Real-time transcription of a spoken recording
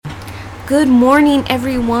Good morning,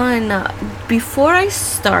 everyone. Before I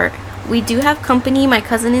start, we do have company. My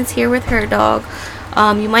cousin is here with her dog.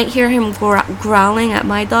 You might hear him growling at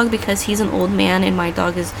my dog because he's an old man and my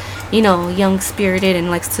dog is, young spirited and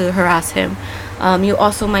likes to harass him. You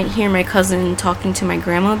also might hear my cousin talking to my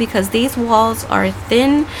grandma because these walls are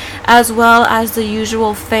thin, as well as the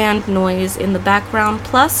usual fan noise in the background,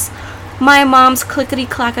 plus my mom's clickety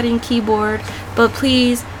clacketing keyboard. But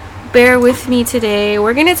please bear with me today.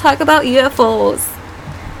 We're gonna talk about UFOs.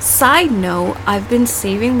 Side note, I've been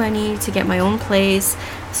saving money to get my own place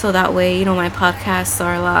so that way, my podcasts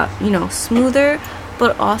are a lot, smoother,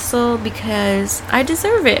 but also because I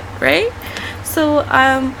deserve it, right? So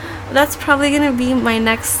that's probably gonna be my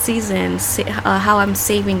next season, how I'm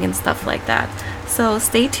saving and stuff like that. So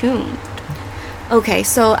stay tuned. Okay,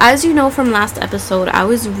 so as you know from last episode, I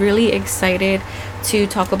was really excited to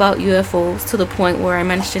talk about UFOs to the point where I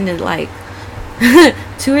mentioned it like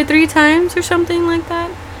 2 or 3 times or something like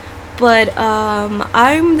that. But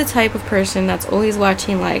I'm the type of person that's always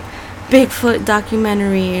watching like Bigfoot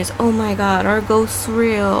documentaries. Oh my god, are ghosts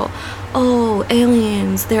real? Oh,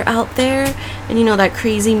 aliens, they're out there. And that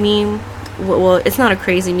crazy meme. Well, it's not a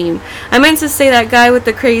crazy meme. I meant to say that guy with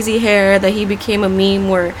the crazy hair that he became a meme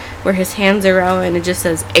where his hands are out and it just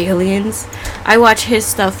says aliens. I watch his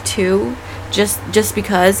stuff too, just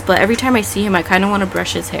because. But every time I see him, I kind of want to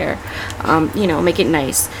brush his hair, make it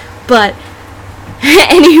nice. But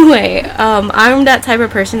anyway, I'm that type of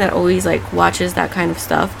person that always like watches that kind of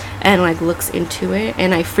stuff and like looks into it,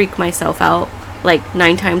 and I freak myself out like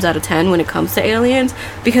 9 times out of 10 when it comes to aliens,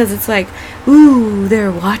 because it's like, ooh,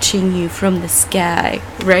 they're watching you from the sky,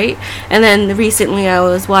 right? And then recently I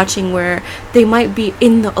was watching where they might be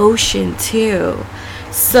in the ocean too.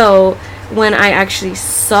 So when I actually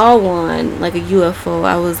saw one, like a UFO,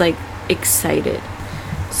 I was like excited.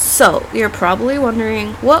 So you're probably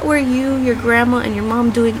wondering, what were you, your grandma, and your mom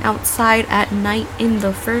doing outside at night in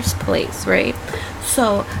the first place, right?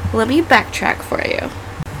 So let me backtrack for you.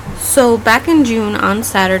 So back in June on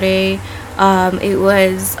Saturday, it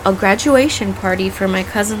was a graduation party for my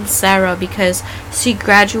cousin Sarah because she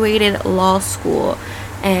graduated law school,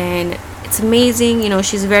 and it's amazing.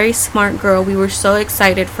 She's a very smart girl. We were so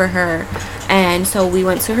excited for her, and so we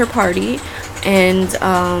went to her party, and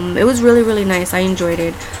it was really, really nice. I enjoyed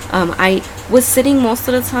it. I was sitting most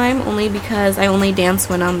of the time only because I only dance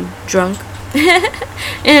when I'm drunk,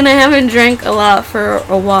 and I haven't drank a lot for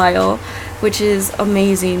a while, which is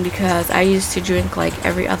amazing because I used to drink like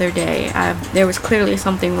every other day. There was clearly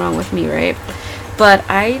something wrong with me, right? But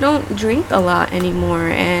I don't drink a lot anymore,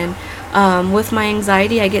 and with my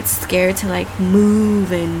anxiety, I get scared to like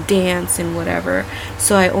move and dance and whatever.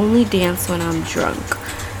 So I only dance when I'm drunk.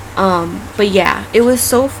 But yeah, it was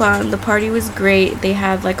so fun. The party was great. They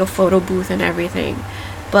had like a photo booth and everything.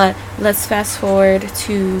 But let's fast forward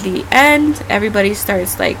to the end. Everybody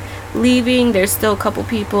starts like leaving. There's still a couple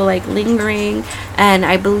people like lingering, and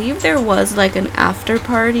I believe there was like an after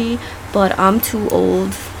party, but I'm too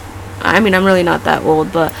old. I mean, I'm really not that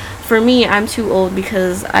old, but for me, I'm too old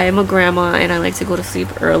because I am a grandma and I like to go to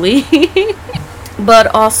sleep early. But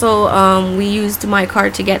also we used my car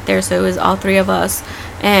to get there, so it was all 3 of us,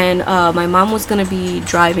 and my mom was gonna be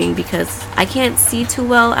driving because I can't see too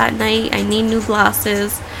well at night. I need new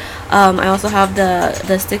glasses. I also have the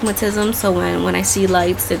astigmatism, so when I see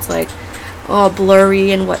lights, it's like all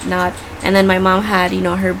blurry and whatnot. And then my mom had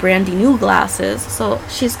her brandy new glasses, so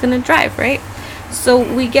she's gonna drive, right? So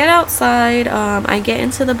we get outside. I get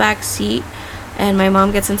into the back seat, and my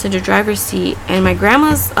mom gets into the driver's seat, and my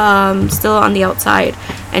grandma's still on the outside,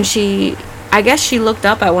 and I guess she looked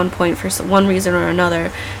up at one point for one reason or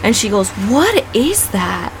another, and she goes, "What is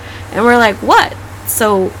that?" And we're like, "What?"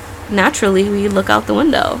 So naturally we look out the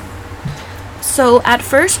window. So at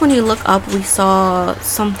first when you look up, we saw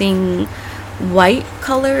something white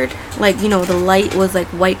colored, like the light was like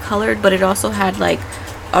white colored, but it also had like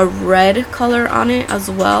a red color on it as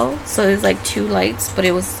well. So it was like 2 lights, but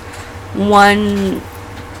it was one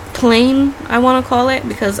plane, I want to call it,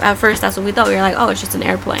 because at first that's what we thought. We were like, oh, it's just an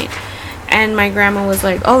airplane. And my grandma was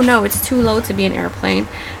like, oh no, it's too low to be an airplane.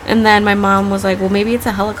 And then my mom was like, well, maybe it's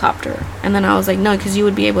a helicopter. And then I was like, no, because you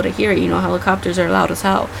would be able to hear it. Helicopters are loud as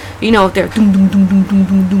hell, if they're doom doom doom doom doom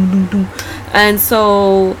doom doom doom doom. And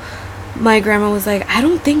so my grandma was like, I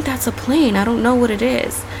don't think that's a plane, I don't know what it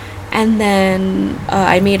is. And then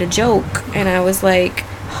I made a joke, and I was like,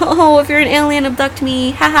 oh, if you're an alien, abduct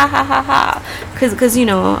me, ha ha ha ha ha, because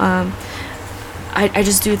I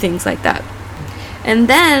just do things like that. And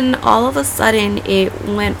then all of a sudden it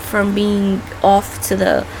went from being off to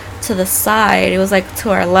the side, it was like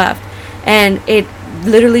to our left, and it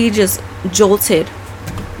literally just jolted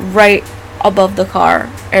right above the car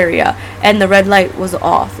area, and the red light was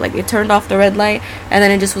off. Like, it turned off the red light, and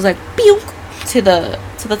then it just was like pew to the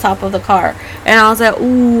top of the car. And I was like,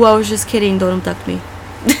 ooh, I was just kidding, don't abduct me.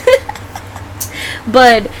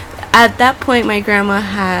 But at that point, my grandma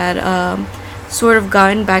had sort of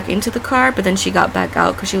gotten back into the car, but then she got back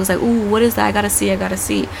out because she was like, ooh, what is that? I gotta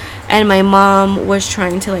see. And my mom was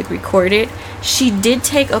trying to like record it. She did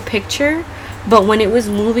take a picture, but when it was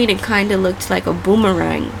moving, it kind of looked like a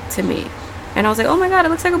boomerang to me. And I was like, oh my god, it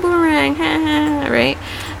looks like a boomerang, right?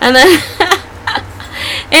 And then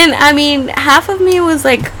and I mean, half of me was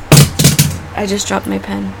like, I just dropped my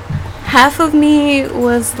pen. Half of me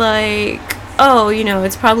was like, oh, you know,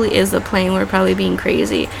 it's probably is a plane, we're probably being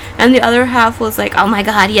crazy. And the other half was like, oh my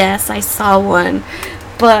god, yes, I saw one.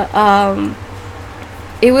 But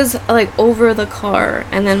it was like over the car,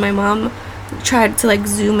 and then my mom tried to like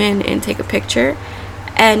zoom in and take a picture,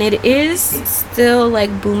 and it is still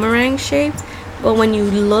like boomerang shaped, but when you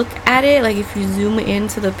look at it, like if you zoom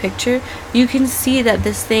into the picture, you can see that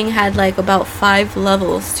this thing had like about 5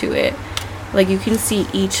 levels to it. Like, you can see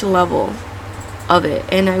each level of it.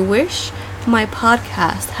 And I wish my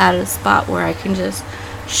podcast had a spot where I can just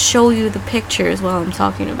show you the pictures while I'm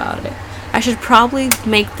talking about it. I should probably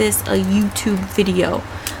make this a YouTube video.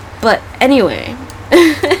 But anyway,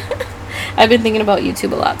 I've been thinking about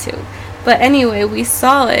YouTube a lot too. But anyway, we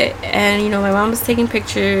saw it, and you know, my mom was taking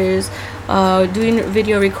pictures, doing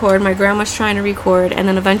video record, my grandma's trying to record, and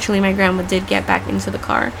then eventually my grandma did get back into the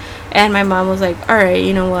car, and my mom was like, alright,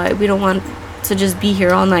 you know what, we don't want to just be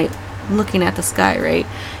here all night looking at the sky, right?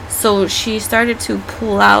 So she started to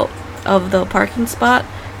pull out of the parking spot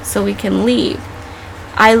so we can leave.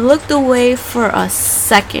 I looked away for a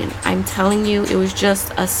second. I'm telling you, it was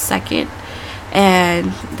just a second.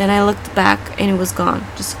 And then I looked back and it was gone.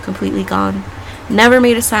 Just completely gone. Never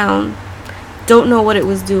made a sound. Don't know what it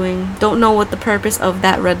was doing. Don't know what the purpose of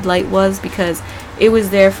that red light was, because it was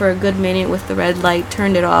there for a good minute with the red light,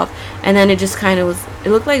 turned it off, and then it just kind of was,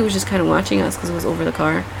 it looked like it was just kind of watching us because it was over the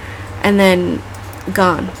car, and then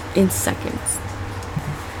gone in seconds.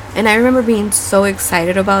 And I remember being so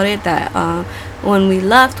excited about it that when we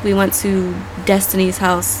left, we went to Destiny's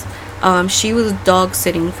house. She was dog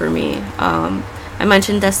sitting for me. I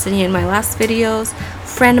mentioned Destiny in my last videos.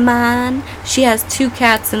 Friend of mine, she has 2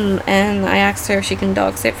 cats, and I asked her if she can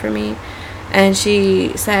dog sit for me, and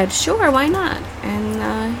she said sure, why not. And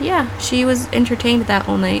yeah, she was entertained that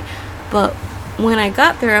whole night. But when I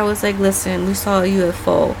got there, I was like, listen, we saw a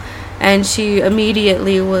UFO. And she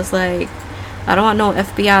immediately was like, I don't want no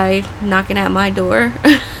FBI knocking at my door.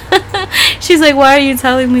 She's like, why are you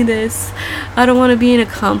telling me this? I don't want to be an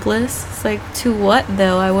accomplice. It's like, to what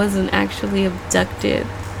though? I wasn't actually abducted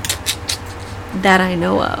that I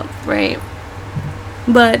know of, right?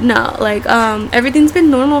 But no, like, everything's been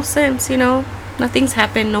normal since, you know. Nothing's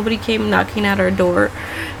happened. Nobody came knocking at our door.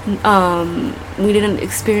 We didn't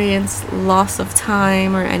experience loss of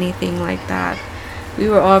time or anything like that. We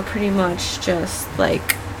were all pretty much just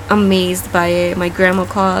like amazed by it. My grandma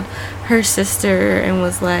called her sister and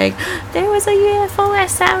was like, there was a UFO at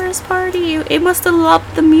Sarah's party. It must have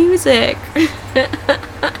loved the music.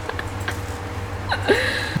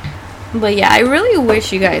 But yeah, I really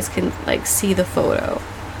wish you guys can like see the photo,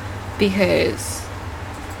 because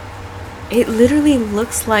it literally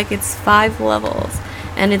looks like it's 5 levels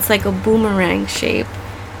and it's like a boomerang shape.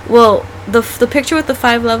 Well, the picture with the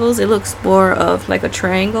 5 levels, it looks more of like a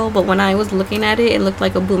triangle, but when I was looking at it, it looked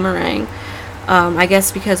like a boomerang. I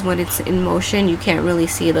guess because when it's in motion, you can't really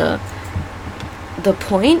see the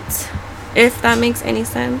point, if that makes any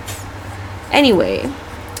sense. Anyway,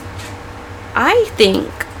 I think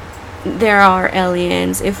there are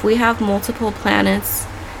aliens. If we have multiple planets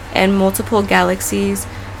and multiple galaxies,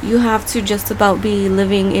 you have to just about be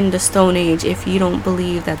living in the Stone Age if you don't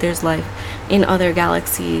believe that there's life in other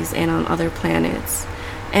galaxies and on other planets.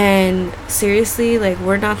 And seriously, like,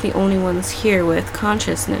 we're not the only ones here with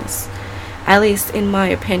consciousness, at least in my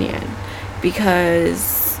opinion.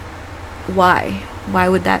 Because why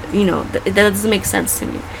would that, you know, that doesn't make sense to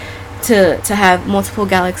me, to have multiple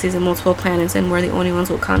galaxies and multiple planets and we're the only ones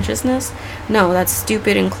with consciousness. No, that's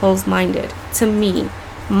stupid and closed-minded to me,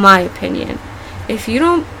 my opinion. If you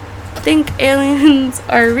don't think aliens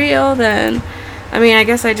are real, then I mean, I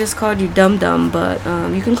guess I just called you dumb, but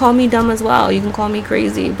you can call me dumb as well. You can call me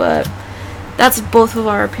crazy, but that's both of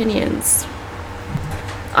our opinions.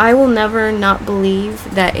 I will never not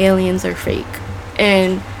believe that aliens are fake.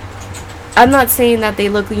 And I'm not saying that they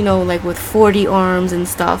look, you know, like with 40 arms and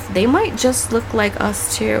stuff. They might just look like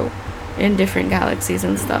us too, in different galaxies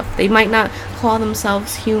and stuff. They might not call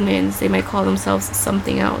themselves humans. They might call themselves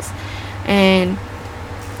something else. And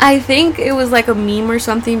I think it was like a meme or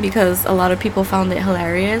something because a lot of people found it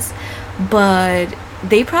hilarious, but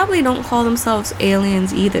they probably don't call themselves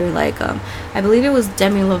aliens either. Like, I believe it was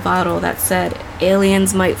Demi Lovato that said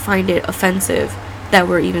aliens might find it offensive that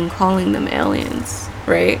we're even calling them aliens,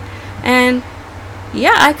 right? And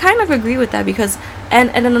yeah, I kind of agree with that because, and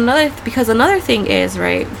then another thing is,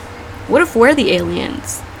 right, what if we're the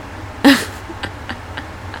aliens?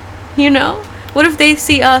 You know? What if they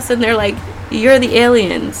see us and they're like, you're the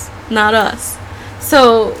aliens, not us?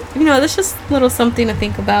 So, you know, that's just a little something to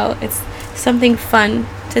think about. It's something fun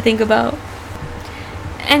to think about.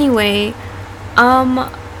 Anyway,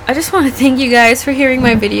 I just want to thank you guys for hearing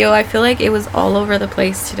my video. I feel like it was all over the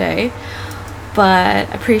place today, but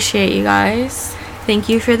I appreciate you guys. Thank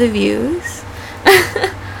you for the views.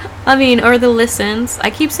 Or the listens.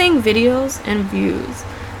 I keep saying videos and views.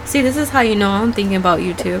 See, this is how you know I'm thinking about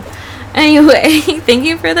YouTube. Anyway, thank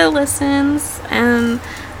you for the listens and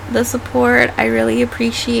the support. I really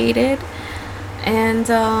appreciate it. And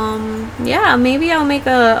yeah, maybe I'll make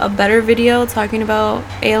a better video talking about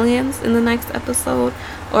aliens in the next episode,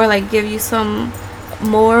 or like give you some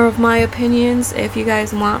more of my opinions if you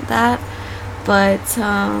guys want that. But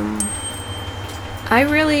I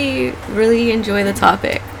really enjoy the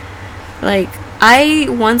topic. Like, I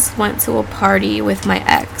once went to a party with my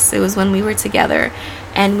ex. It was when we were together,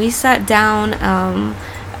 and we sat down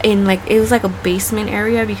in like, it was like a basement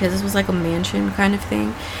area because this was like a mansion kind of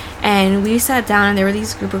thing. And we sat down and there were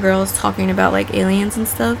these group of girls talking about like aliens and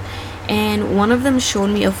stuff. And one of them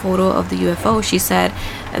showed me a photo of the UFO. She said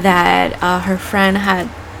that her friend had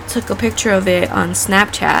took a picture of it on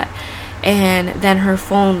Snapchat, and then her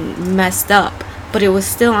phone messed up, but it was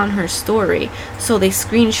still on her story. So they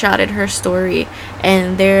screenshotted her story,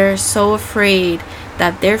 and they're so afraid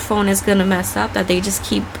that their phone is gonna mess up that they just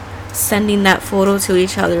keep sending that photo to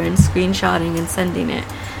each other and screenshotting and sending it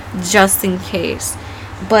just in case.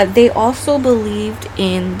 But they also believed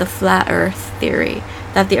in the flat earth theory,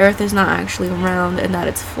 that the earth is not actually round and that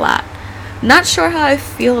it's flat. Not sure how I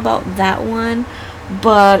feel about that one,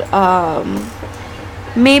 but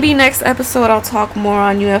maybe next episode I'll talk more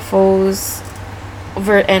on UFOs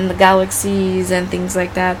and the galaxies and things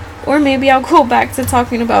like that. Or maybe I'll go back to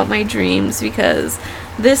talking about my dreams, because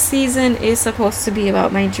this season is supposed to be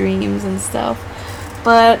about my dreams and stuff.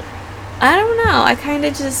 But I don't know,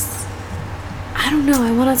 I don't know,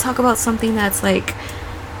 I want to talk about something that's like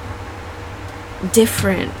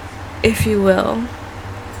different, if you will.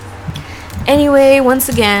 Anyway, once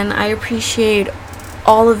again, I appreciate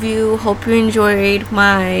all of you. Hope you enjoyed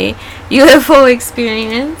my UFO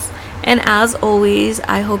experience. And as always,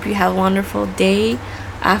 I hope you have a wonderful day,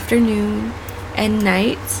 afternoon, and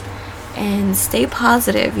night. And stay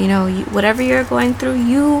positive. You know, whatever you're going through,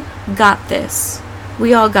 you got this.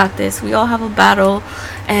 We all got this. We all have a battle,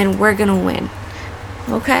 and we're gonna win.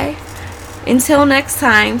 Okay? Until next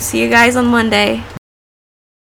time, see you guys on Monday.